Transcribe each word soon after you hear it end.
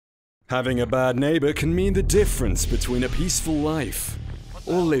Having a bad neighbor can mean the difference between a peaceful life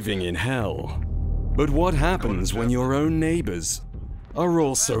or living in hell. But what happens when your own neighbors are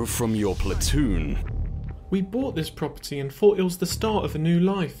also from your platoon? We bought this property and thought it was the start of a new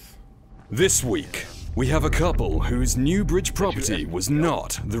life. This week, we have a couple whose new bridge property was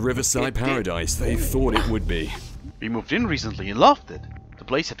not the riverside paradise they thought it would be. We moved in recently and loved it. The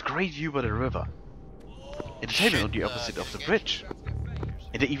place had great view by the river. Entertainment on the opposite of the bridge.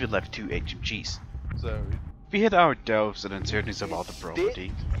 And they even left 2 HMGs. We had our doubts and uncertainties about the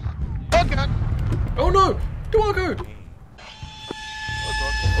property. Oh no! Diwako!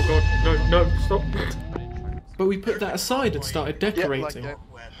 Oh god, no, stop. But we put that aside and started decorating. Yeah,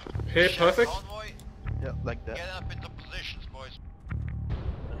 like Here, perfect. Yeah, like that. Get up into positions, boys.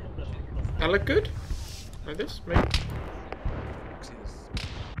 That look good? Like this, maybe?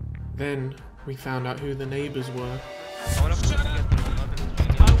 Then we found out who the neighbours were.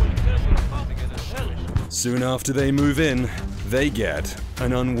 Soon after they move in, they get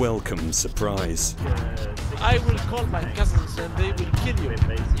an unwelcome surprise. I will call my cousins and they will kill you.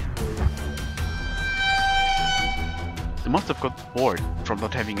 They must have got bored from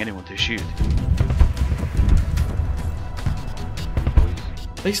not having anyone to shoot.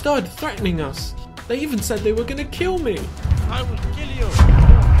 They started threatening us. They even said they were gonna kill me. I will kill you.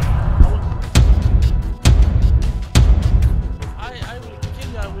 I will kill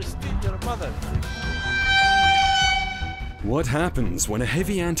you. I will steal your mother. What happens when a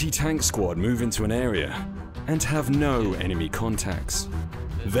heavy anti-tank squad move into an area and have no enemy contacts?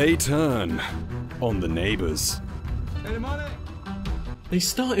 They turn on the neighbours. They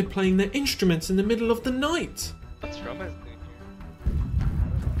started playing their instruments in the middle of the night.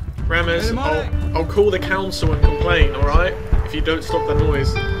 Rammers, I'll call the council and complain, alright? If you don't stop the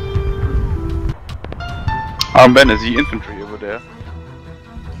noise. Ben is the infantry over there.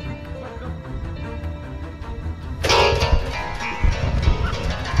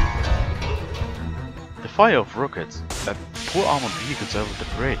 The fire of rockets that poor armored vehicles over the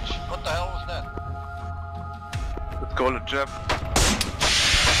bridge. What the hell was that? Let's call it Jeff.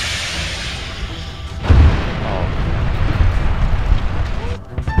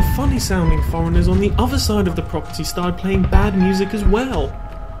 The funny sounding foreigners on the other side of the property started playing bad music as well.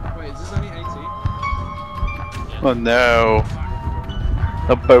 Wait, is this only 80? Oh no.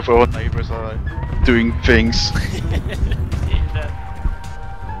 Both our neighbors are doing things.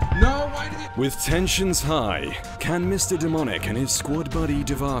 No, why did it? With tensions high, can MrDemonic and his squad buddy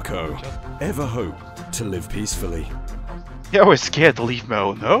Diwako ever hope to live peacefully? Yeah, I was scared to leave my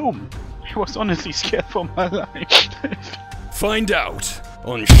own home. I was honestly scared for my life. Find out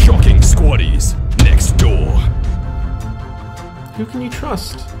on Shocking Squaddies next door. Who can you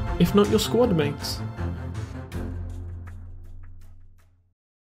trust, if not your squad mates?